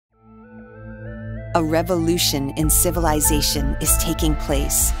A revolution in civilization is taking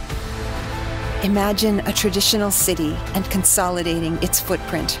place. Imagine a traditional city and consolidating its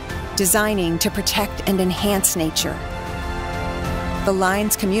footprint, designing to protect and enhance nature. The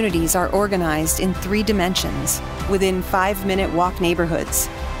Line's communities are organized in 3 dimensions within 5-minute walk neighborhoods.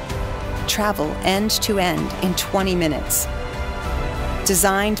 Travel end to end in 20 minutes.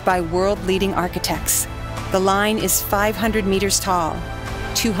 Designed by world-leading architects, the Line is 500 meters tall,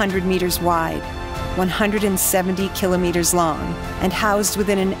 200 meters wide, 170 kilometers long, and housed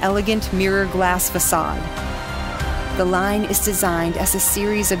within an elegant mirror glass facade. The Line is designed as a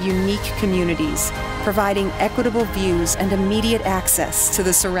series of unique communities, providing equitable views and immediate access to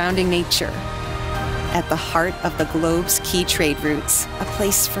the surrounding nature. At the heart of the globe's key trade routes, a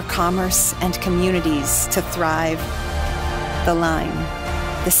place for commerce and communities to thrive. The Line,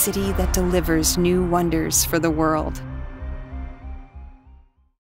 the city that delivers new wonders for the world.